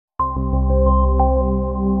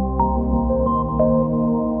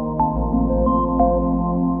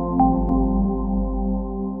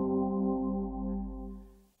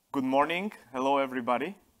morning. Hello,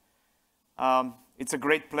 everybody. It's a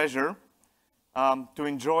great pleasure to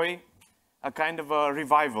enjoy a kind of a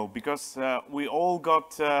revival because we all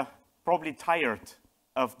got probably tired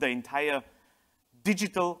of the entire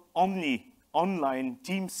digital-only online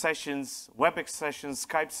team sessions, WebEx sessions,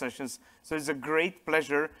 Skype sessions. So it's a great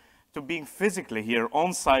pleasure to being physically here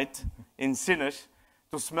on site in Sines,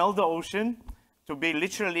 to smell the ocean, to be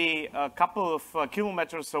literally a couple of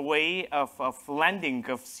kilometers away of landing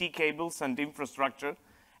of sea cables and infrastructure,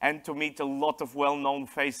 and to meet a lot of well-known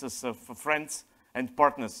faces of friends and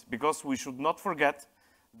partners, because we should not forget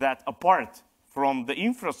that apart from the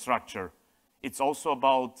infrastructure, it's also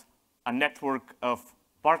about a network of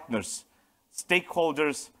partners,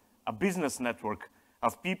 stakeholders, a business network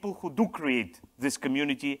of people who do create this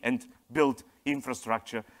community and build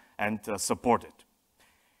infrastructure and support it.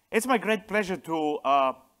 It's my great pleasure to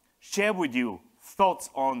share with you thoughts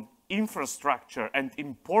on infrastructure and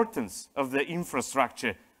importance of the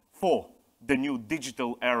infrastructure for the new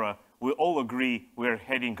digital era we all agree we're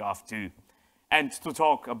heading off to, and to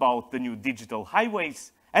talk about the new digital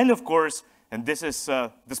highways, and of course, and this is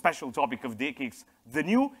the special topic of DE-CIX, the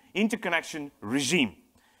new interconnection regime.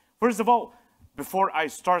 First of all, before I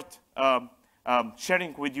start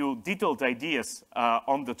sharing with you detailed ideas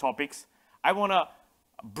on the topics, I want to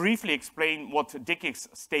briefly explain what DE-CIX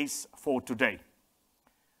stands for today.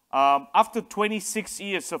 After 26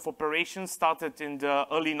 years of operation, started in the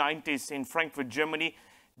early 90s in Frankfurt, Germany,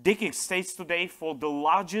 DE-CIX stands today for the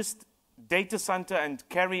largest data center and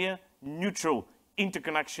carrier neutral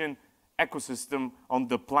interconnection ecosystem on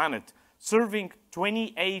the planet, serving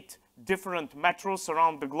 28 different metros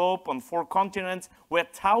around the globe on 4 continents, where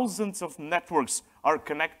thousands of networks are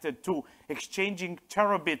connected to, exchanging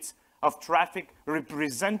terabits of traffic,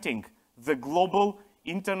 representing the global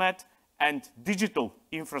internet and digital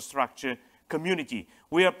infrastructure community.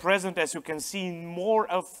 We are present, as you can see, in more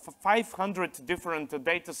of 500 different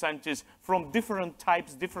data centers from different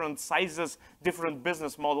types, different sizes, different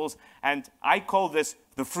business models, and I call this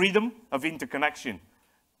the freedom of interconnection.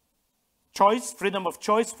 Choice, freedom of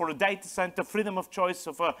choice for a data center, freedom of choice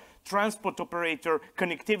of a transport operator,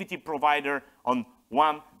 connectivity provider on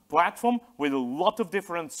one platform with a lot of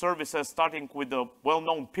different services, starting with the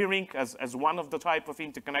well-known peering as one of the type of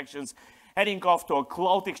interconnections, heading off to a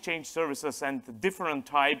cloud exchange services and different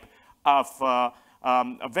type of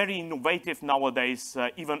very innovative nowadays,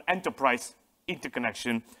 even enterprise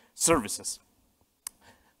interconnection services.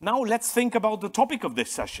 Now let's think about the topic of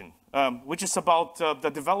this session, which is about the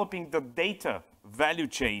developing the data value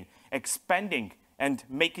chain, expanding and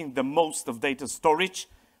making the most of data storage,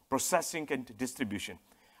 processing and distribution.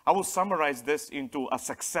 I will summarize this into a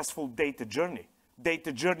successful data journey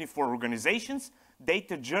for organizations,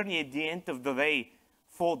 data journey at the end of the day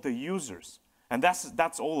for the users. And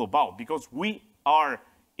that's all about, because we are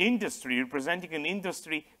industry, representing an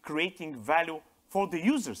industry, creating value for the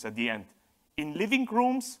users at the end, in living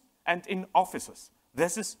rooms and in offices.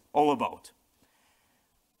 This is all about.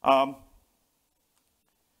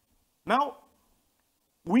 Now,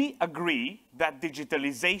 we agree that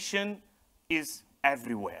digitalization is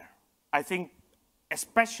everywhere. I think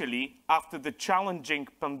especially after the challenging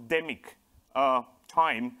pandemic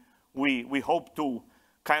time, we hope to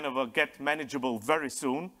kind of get manageable very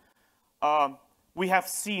soon. We have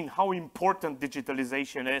seen how important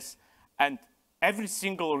digitalization is, and every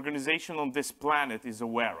single organization on this planet is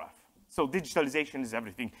aware of. So digitalization is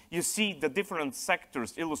everything. You see the different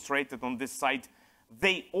sectors illustrated on this side.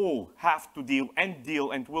 They all have to deal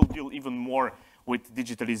and will deal even more with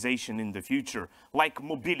digitalization in the future, like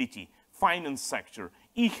mobility, finance sector,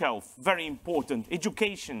 e-health, very important,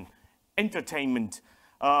 education, entertainment,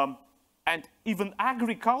 and even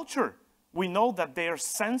agriculture. We know that there are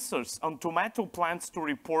sensors on tomato plants to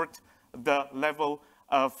report the level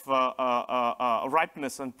of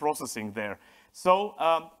ripeness and processing there. So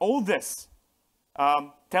all this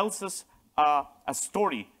tells us a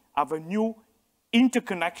story of a new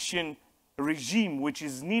interconnection regime which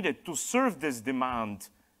is needed to serve this demand,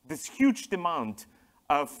 this huge demand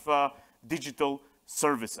of digital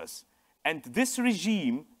services. And this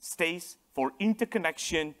regime stays for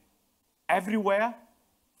interconnection everywhere,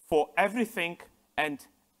 for everything and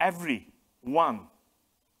everyone.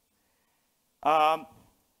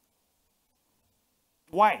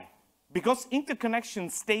 Why? Because interconnection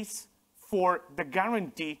stays for the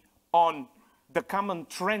guarantee on the common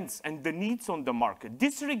trends and the needs on the market,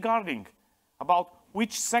 disregarding about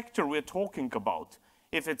which sector we're talking about.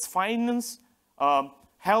 If it's finance,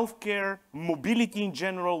 healthcare, mobility in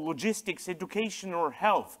general, logistics, education, or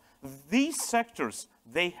health, these sectors,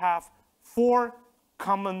 they have 4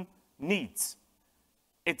 common needs.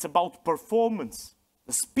 It's about performance.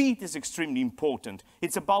 The speed is extremely important.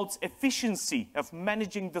 It's about efficiency of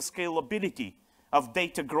managing the scalability of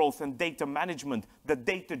data growth and data management, the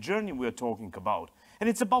data journey we're talking about. And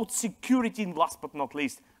it's about security, and last but not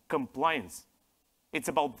least, compliance. It's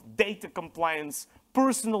about data compliance,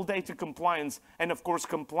 personal data compliance, and of course,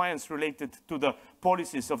 compliance related to the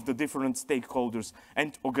policies of the different stakeholders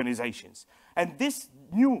and organizations. And this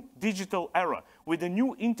new digital era with a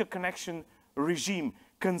new interconnection regime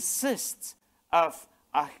consists of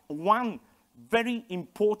one very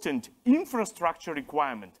important infrastructure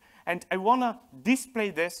requirement. And I want to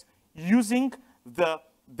display this using the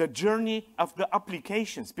journey of the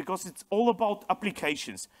applications, because it's all about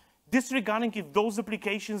applications, disregarding if those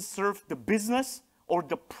applications serve the business or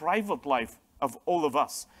the private life of all of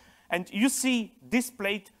us. And you see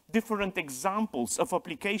displayed different examples of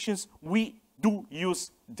applications we do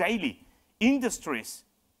use daily, industries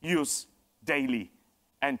use daily,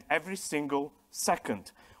 and every single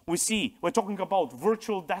second. We're talking about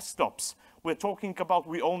virtual desktops. We're talking about,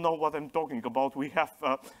 we all know what I'm talking about. We have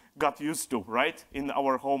got used to, right, in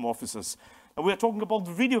our home offices. And we're talking about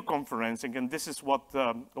video conferencing, and this is what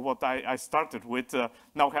I started with,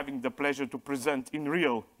 now having the pleasure to present in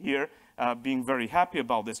real here, being very happy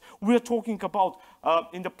about this. We're talking about,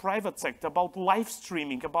 in the private sector, about live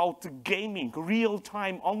streaming, about gaming,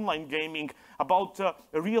 real-time online gaming, about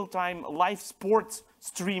real-time live sports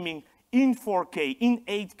streaming in 4K, in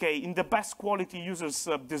 8K, in the best quality users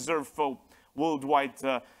deserve worldwide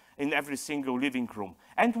in every single living room.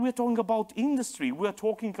 And we're talking about industry, we're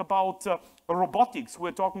talking about robotics,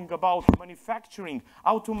 we're talking about manufacturing,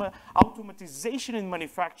 automatization in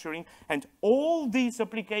manufacturing, and all these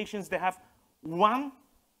applications, they have one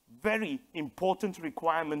very important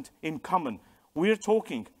requirement in common. We're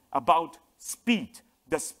talking about speed,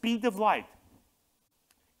 the speed of light,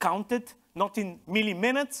 counted not in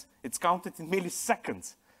milliminutes, it's counted in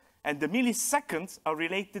milliseconds. And the milliseconds are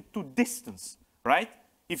related to distance, right?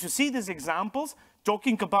 If you see these examples,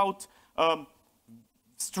 talking about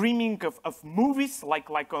streaming of movies, like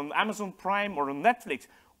on Amazon Prime or on Netflix,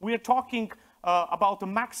 we are talking about a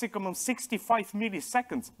maximum of 65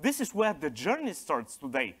 milliseconds. This is where the journey starts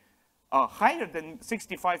today. Higher than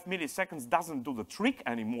 65 milliseconds doesn't do the trick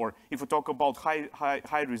anymore if we talk about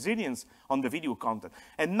high resilience on the video content.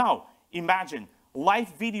 And now, imagine live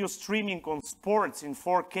video streaming on sports in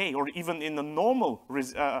 4K or even in a normal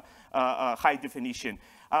high definition.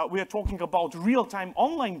 We are talking about real-time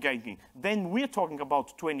online gaming. Then we're talking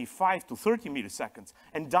about 25 to 30 milliseconds.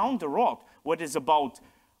 And down the road, what is about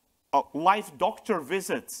live doctor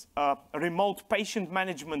visits, remote patient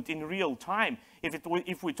management in real time.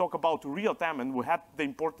 If we talk about real time, and we had the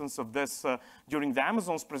importance of this during the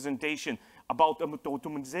Amazon's presentation about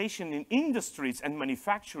automation in industries and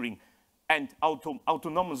manufacturing, and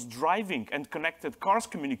autonomous driving and connected cars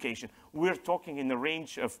communication, we're talking in the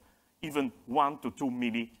range of even 1 to 2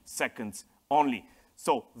 milliseconds only.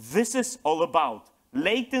 So this is all about.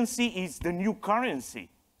 Latency is the new currency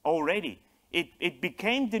already. It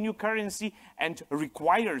became the new currency and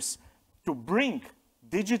requires to bring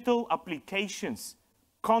digital applications,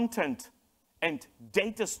 content, and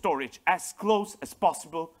data storage as close as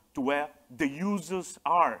possible to where the users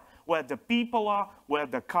are, where the people are, where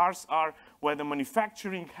the cars are, where the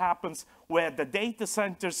manufacturing happens, where the data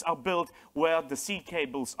centers are built, where the sea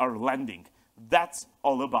cables are landing. That's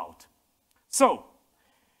all about. So,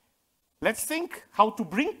 let's think how to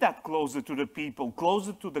bring that closer to the people,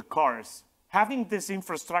 closer to the cars, having this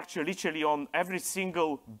infrastructure literally on every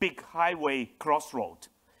single big highway crossroad.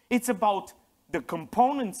 It's about the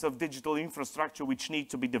components of digital infrastructure which need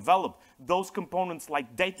to be developed. Those components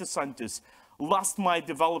like data centers, last mile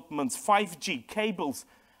developments, 5G cables,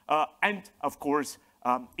 and of course,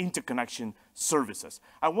 interconnection services.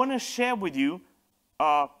 I want to share with you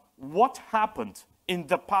what happened in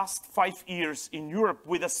the past 5 years in Europe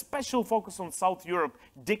with a special focus on South Europe.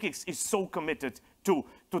 DE-CIX is so committed to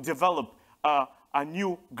develop a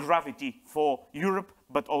new gravity for Europe,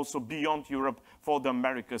 but also beyond Europe for the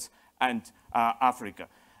Americas and Africa.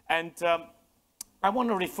 And I want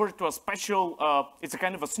to refer to a special, it's a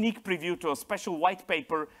kind of a sneak preview to a special white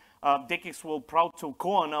paper DE-CIX will proud to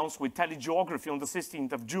co-announce with Telegeography on the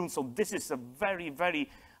 16th of June. So this is a very, very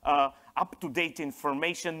up-to-date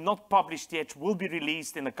information, not published yet, will be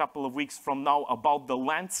released in a couple of weeks from now about the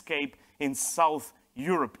landscape in South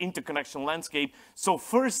Europe, interconnection landscape. So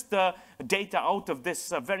first data out of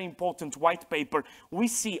this very important white paper, we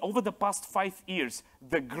see over the past 5 years,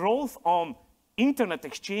 the growth on internet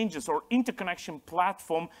exchanges or interconnection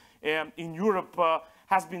platform in Europe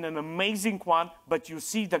has been an amazing one, but you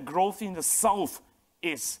see the growth in the south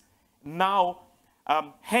is now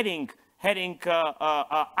heading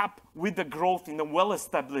up with the growth in the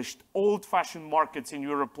well-established, old-fashioned markets in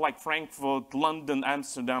Europe like Frankfurt, London,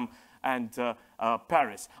 Amsterdam, and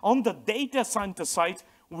Paris. On the data center side,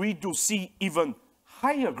 we do see even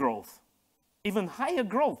higher growth. Even higher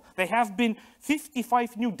growth. There have been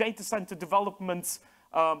 55 new data center developments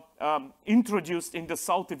introduced in the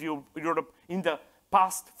south of Europe in the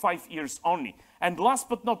past 5 years only. And last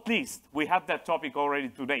but not least, we had that topic already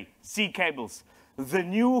today, sea cables, the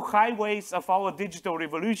new highways of our digital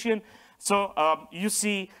revolution. So you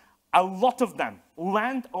see a lot of them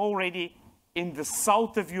land already in the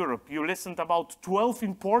south of Europe. You listened about 12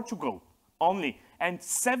 in Portugal only, and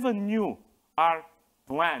 7 new are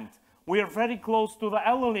planned. We are very close to the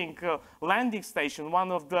Ellerlink landing station,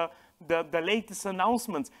 one of the latest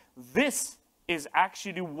announcements. This is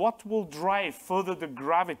actually what will drive further the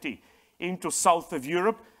gravity into south of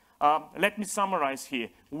Europe. Let me summarize here.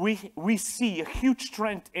 We see a huge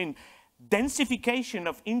trend in densification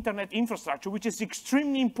of internet infrastructure, which is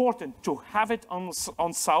extremely important to have it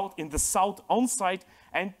in the south on site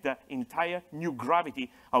and the entire new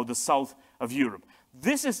gravity of the south of Europe.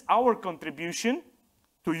 This is our contribution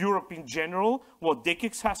to Europe in general, what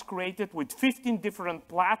DE-CIX has created with 15 different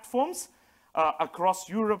platforms across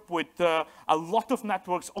Europe with a lot of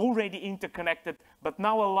networks already interconnected. But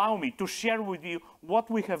now allow me to share with you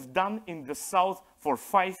what we have done in the south for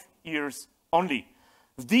 5 years only.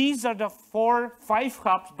 These are the 5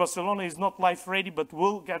 hubs. Barcelona is not live ready, but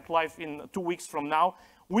will get live in 2 weeks from now.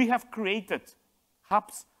 We have created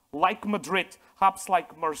hubs like Madrid, hubs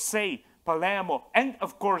like Marseille, Palermo, and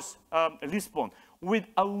of course Lisbon, with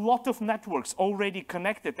a lot of networks already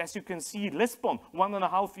connected. As you can see, Lisbon,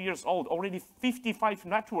 1.5 years old, already 55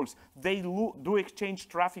 networks. They do exchange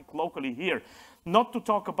traffic locally here. Not to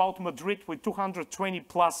talk about Madrid with 220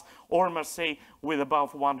 plus, or Marseille with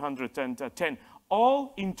above 110.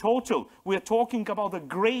 All in total, we're talking about a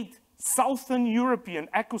great Southern European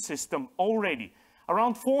ecosystem already.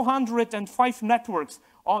 Around 405 networks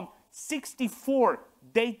on 64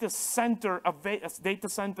 data centers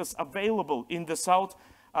available in the south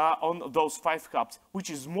on those 5 hubs. Which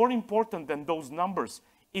is more important than those numbers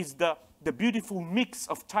is the beautiful mix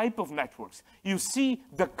of type of networks. You see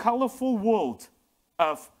the colorful world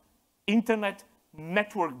of internet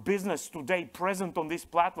network business today present on these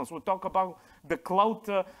platforms. We'll talk about the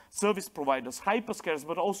cloud service providers, hyperscalers,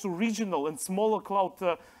 but also regional and smaller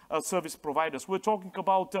cloud service providers. We're talking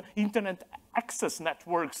about internet access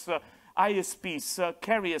networks, ISPs,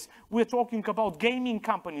 carriers. We're talking about gaming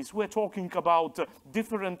companies. We're talking about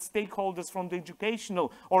different stakeholders from the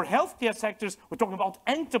educational or healthcare sectors. We're talking about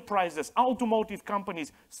enterprises, automotive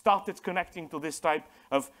companies started connecting to this type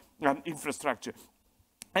of infrastructure.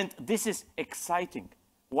 And this is exciting.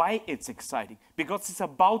 Why it's exciting? Because it's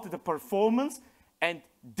about the performance and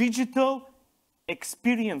digital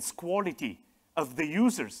experience quality of the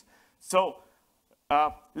users. So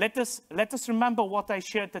let us remember what I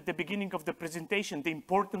shared at the beginning of the presentation, the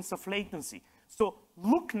importance of latency. So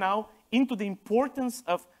look now into the importance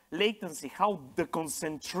of latency, how the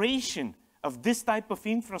concentration of this type of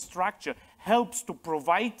infrastructure helps to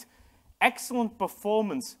provide excellent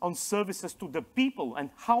performance on services to the people,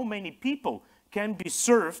 and how many people can be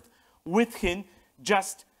served within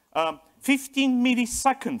just 15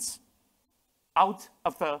 milliseconds out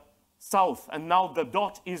of the south. And now the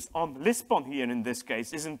dot is on Lisbon here in this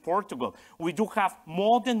case, is in Portugal. We do have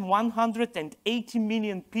more than 180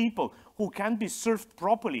 million people who can be served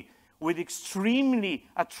properly with extremely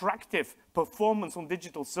attractive performance on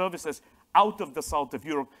digital services out of the south of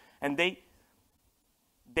Europe. And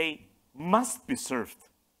they must be served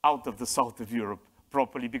out of the south of Europe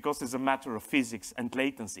properly, because it's a matter of physics and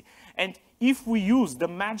latency. And if we use the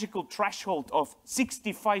magical threshold of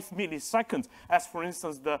 65 milliseconds, as for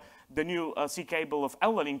instance the new sea cable of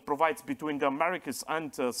Ellerlink provides between the Americas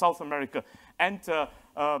and South America and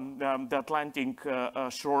the Atlantic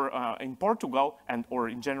shore in Portugal, and or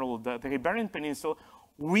in general the Iberian Peninsula,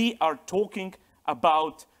 we are talking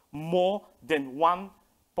about more than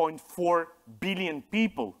 1.4 billion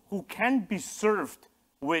people who can be served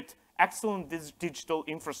with excellent digital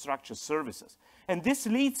infrastructure services. And this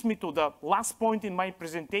leads me to the last point in my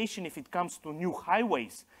presentation if it comes to new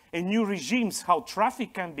highways and new regimes, how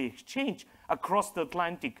traffic can be exchanged across the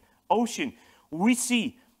Atlantic Ocean. We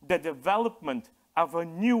see the development of a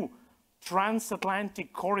new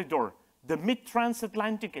transatlantic corridor, the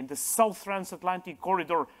mid-transatlantic and the south transatlantic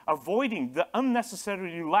corridor, avoiding the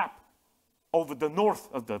unnecessary lap over the north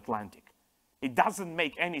of the Atlantic. It doesn't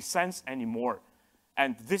make any sense anymore.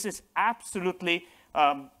 And this is absolutely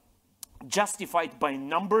justified by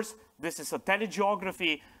numbers. This is a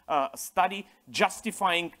telegeography study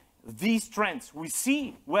justifying these trends. We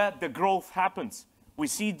see where the growth happens. We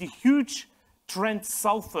see the huge trend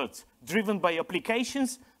southwards, driven by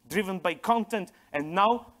applications, driven by content, and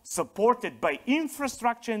now supported by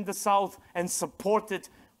infrastructure in the south and supported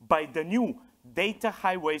by the new data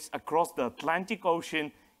highways across the Atlantic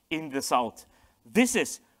Ocean in the south. This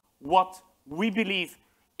is what we believe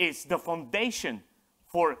is the foundation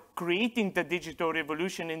for creating the digital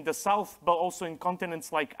revolution in the south, but also in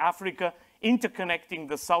continents like Africa, interconnecting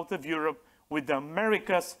the south of Europe with the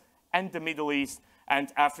Americas and the Middle East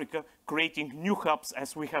and Africa, creating new hubs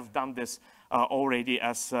as we have done this already,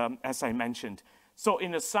 as I mentioned. So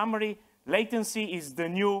in a summary, latency is the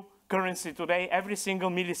new currency today. Every single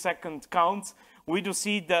millisecond counts. We do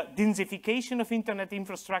see the densification of internet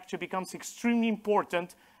infrastructure becomes extremely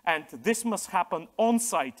important, and this must happen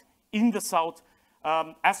on-site in the south,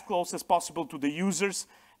 as close as possible to the users.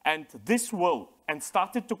 And this will, and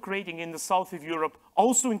started to creating in the south of Europe,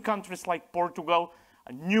 also in countries like Portugal,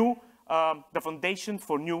 a new, the foundation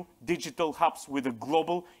for new digital hubs with a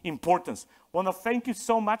global importance. I want to thank you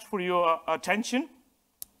so much for your attention.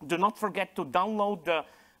 Do not forget to download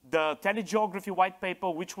the telegeography white paper,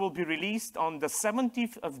 which will be released on the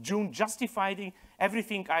 17th of June, justifying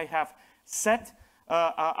everything I have said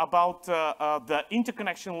about the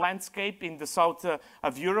interconnection landscape in the south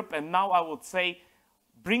of Europe. And now I would say,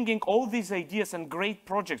 bringing all these ideas and great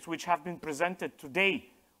projects which have been presented today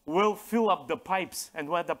will fill up the pipes. And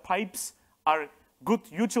where the pipes are good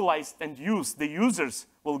utilized and used, the users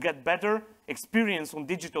will get better experience on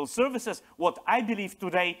digital services. What I believe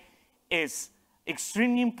today is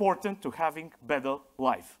extremely important to having better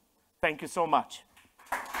life. Thank you so much.